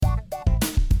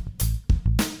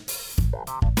Hello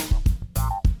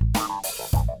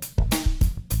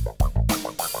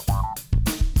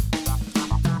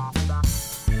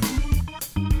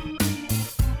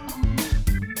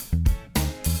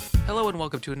and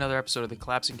welcome to another episode of the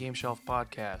Collapsing Game Shelf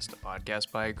Podcast, a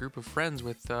podcast by a group of friends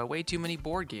with way too many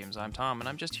board games. I'm Tom, and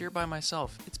I'm just here by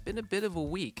myself. It's been a bit of a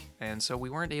week, and so we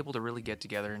weren't able to really get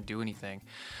together and do anything.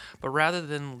 But rather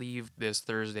than leave this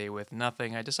Thursday with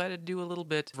nothing, I decided to do a little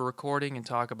bit of a recording and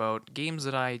talk about games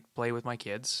that I play with my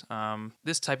kids.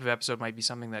 This type of episode might be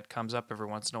something that comes up every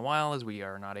once in a while, as we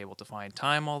are not able to find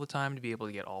time all the time to be able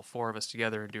to get all four of us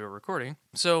together and do a recording.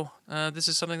 So this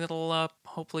is something that'll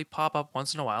hopefully pop up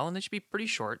once in a while, and it should be pretty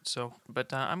short.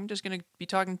 But I'm just going to be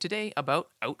talking today about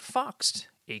Outfoxed,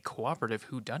 a cooperative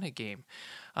whodunit game.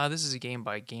 This is a game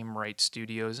by Game Right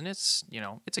Studios, and it's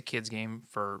a kid's game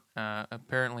for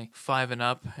apparently 5 and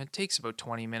up. It takes about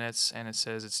 20 minutes, and it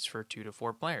says it's for 2 to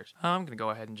 4 players. I'm going to go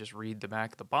ahead and just read the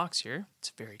back of the box here. It's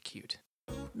very cute.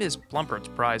 Ms. Plumpert's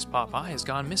prized pot pie has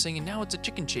gone missing, and now it's a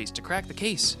chicken chase to crack the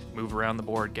case. Move around the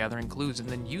board, gathering clues, and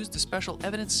then use the special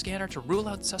evidence scanner to rule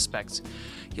out suspects.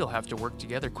 You'll have to work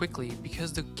together quickly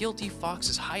because the guilty fox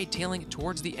is hightailing it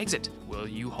towards the exit. Will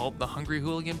you halt the hungry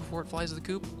hooligan before it flies to the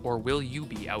coop, or will you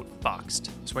be outfoxed?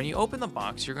 So when you open the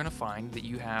box, you're going to find that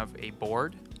you have a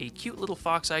board, a cute little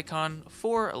fox icon,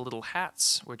 4 little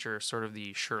hats, which are sort of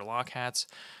the Sherlock hats.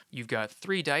 You've got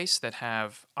 3 dice that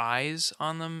have eyes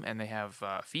on them, and they have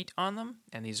feet on them,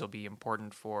 and these will be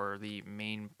important for the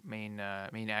main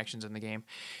actions in the game.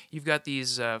 You've got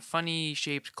these funny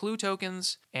shaped clue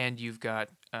tokens, and you've got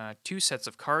 2 sets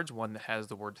of cards, one that has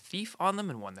the word thief on them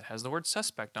and one that has the word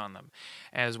suspect on them,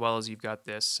 as well as you've got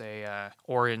this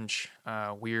orange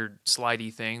weird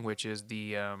slidey thing, which is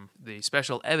the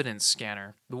special evidence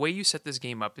scanner. The way you set this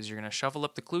game up is you're going to shuffle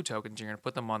up the clue tokens. You're going to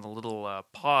put them on the little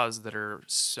paws that are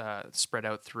spread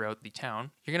out throughout the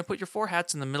town. You're going to put your 4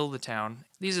 hats in the middle of the town.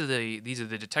 These are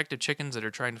the detective chickens that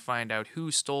are trying to find out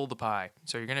who stole the pie.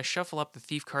 So you're going to shuffle up the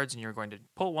thief cards, and you're going to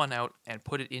pull one out and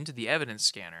put it into the evidence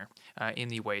scanner in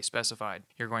the way specified.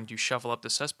 You're going to shuffle up the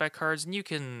suspect cards,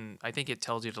 and I think it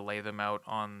tells you to lay them out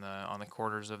on the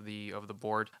corners of the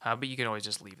board, but you can always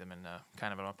just leave them in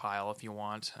kind of in a pile if you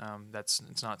want.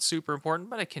 It's not super important,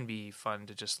 but it can be fun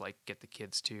to just like get the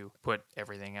kids to put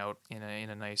everything out in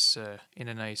a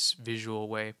nice visual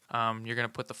way. You're going to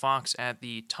put the fox at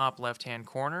the top left-hand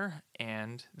corner,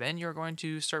 and then you're going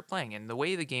to start playing. And the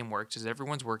way the game works is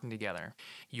everyone's working together.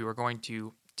 You are going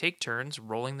to take turns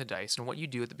rolling the dice, and what you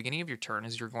do at the beginning of your turn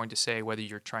is you're going to say whether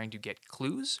you're trying to get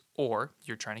clues or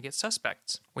you're trying to get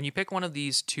suspects. When you pick one of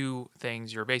these 2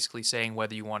 things, you're basically saying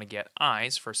whether you want to get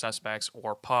eyes for suspects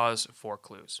or paws for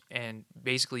clues. And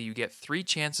basically you get 3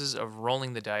 chances of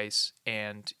rolling the dice,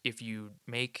 and if you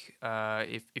make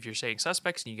if you're saying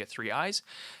suspects and you get 3 eyes,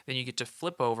 then you get to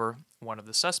flip over one of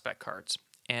the suspect cards.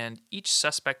 And each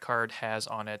suspect card has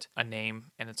on it a name,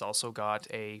 and it's also got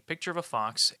a picture of a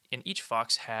fox, and each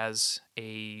fox has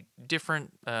a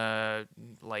different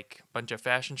bunch of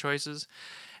fashion choices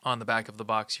on the back of the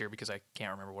box here, because I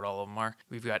can't remember what all of them are.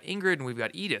 We've got Ingrid and we've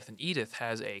got Edith, and Edith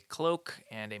has a cloak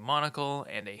and a monocle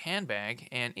and a handbag,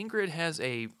 and Ingrid has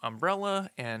a umbrella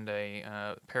and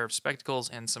a pair of spectacles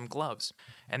and some gloves.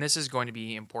 And this is going to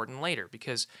be important later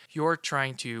because you're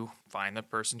trying to find the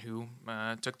person who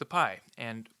took the pie,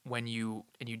 and when you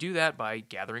do that by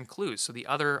gathering clues. So the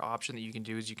other option that you can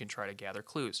do is you can try to gather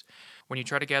clues. When you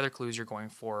try to gather clues, you're going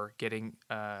for getting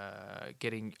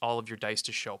all of your dice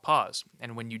to show paws.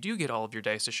 And when you do get all of your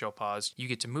dice to show paws, you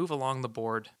get to move along the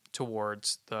board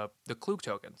towards the clue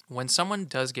tokens. When someone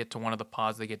does get to one of the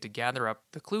paws, they get to gather up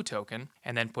the clue token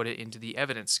and then put it into the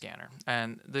evidence scanner.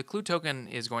 And the clue token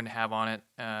is going to have on it,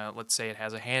 let's say it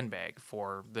has a handbag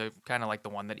for the kind of like the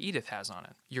one that Edith has on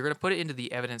it. You're going to put it into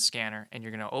the evidence scanner, and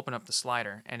you're going to open up the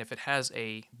slider, and if it has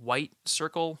a white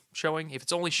circle showing, if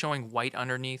it's only showing white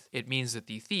underneath, it means that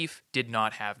the thief did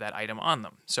not have that item on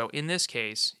them. So in this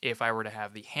case, if I were to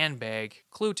have the handbag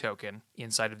clue token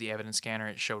inside of the evidence scanner,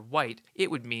 it showed white, it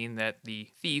would mean that the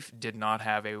thief did not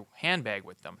have a handbag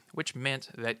with them, which meant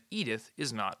that Edith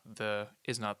is not the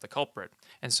culprit.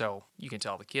 And so you can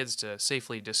tell the kids to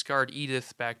safely discard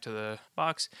Edith back to the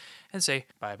box and say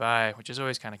bye-bye, which is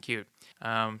always kind of cute.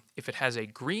 If it has a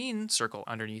green circle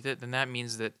underneath it, then that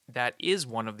means that that is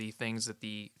one of the things that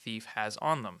the thief has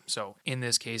on them. So in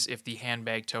this case, if the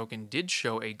handbag token did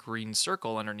show a green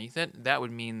circle underneath it, that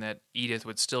would mean that Edith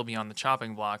would still be on the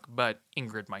chopping block, but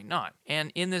Ingrid might not.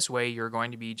 And in this way, you're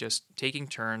going to be just taking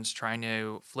turns trying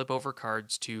to flip over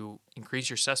cards to increase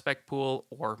your suspect pool,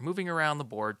 or moving around the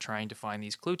board trying to find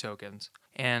these clue tokens.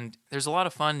 And there's a lot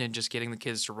of fun in just getting the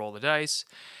kids to roll the dice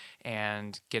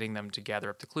and getting them to gather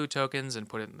up the clue tokens and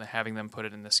having them put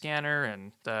it in the scanner,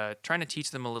 and trying to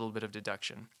teach them a little bit of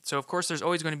deduction. So of course there's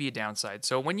always going to be a downside.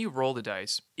 So when you roll the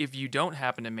dice, if you don't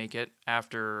happen to make it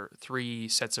after 3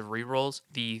 sets of rerolls,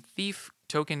 the thief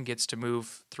token gets to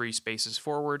move 3 spaces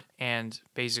forward, and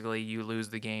basically you lose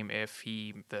the game if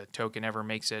the token ever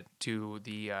makes it to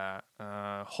the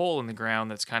hole in the ground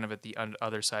that's kind of at the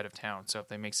other side of town. So if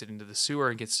they makes it into the sewer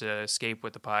and gets to escape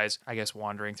with the pies, I guess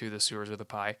wandering through the sewers with a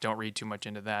pie. Don't read too much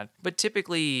into that. But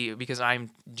typically, because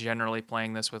I'm generally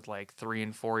playing this with like 3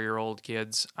 and 4-year-old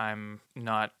kids, I'm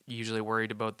not usually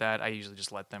worried about that. I usually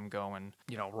just let them go and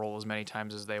roll as many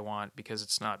times as they want, because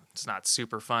it's not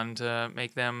super fun to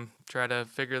make them try to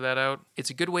figure that out.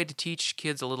 It's a good way to teach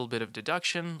kids a little bit of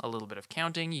deduction, a little bit of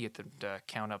counting. You get them to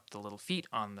count up the little feet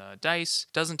on the dice.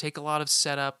 Doesn't take a lot of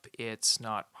setup. It's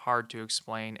not hard to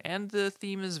explain, and the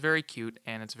theme is very cute,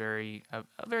 and it's a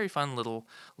very fun little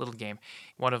game.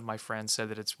 One of my friends said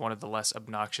that it's one of the less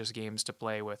obnoxious games to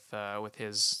play with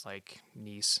his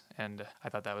niece, and I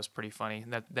thought that was pretty funny.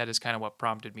 That is kind of what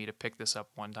prompted me to pick this up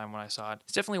one time when I saw it.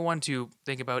 It's definitely one to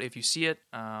think about if you see it.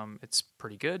 It's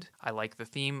pretty good. I like the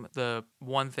theme. The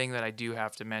one thing that I do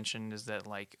have to mention is that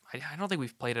I don't think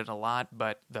we've played it a lot,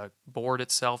 but the board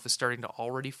itself is starting to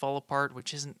already fall apart,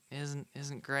 which isn't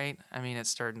great. I mean, it's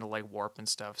starting to warp and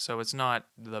stuff, so it's not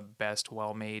the best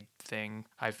well-made thing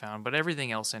I've found, but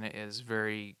everything else in it is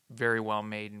very, very well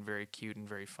made and very cute and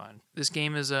very fun. This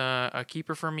game is a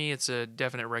keeper for me. It's a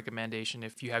definite recommendation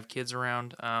if you have kids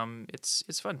around.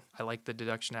 It's fun. I like the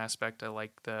deduction aspect. I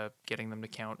like the getting them to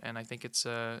count, and I think it's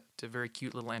a very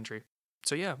cute little entry.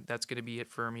 So yeah, that's going to be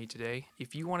it for me today.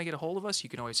 If you want to get a hold of us, you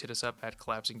can always hit us up at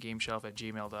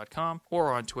collapsinggameshelf@gmail.com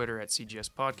or on Twitter at CGS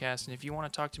Podcast. And if you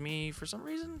want to talk to me for some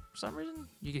reason,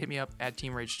 you can hit me up at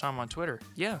Team Rage Tom on Twitter.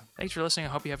 Yeah, thanks for listening. I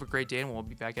hope you have a great day, and we'll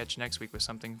be back at you next week with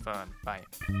something fun. Bye.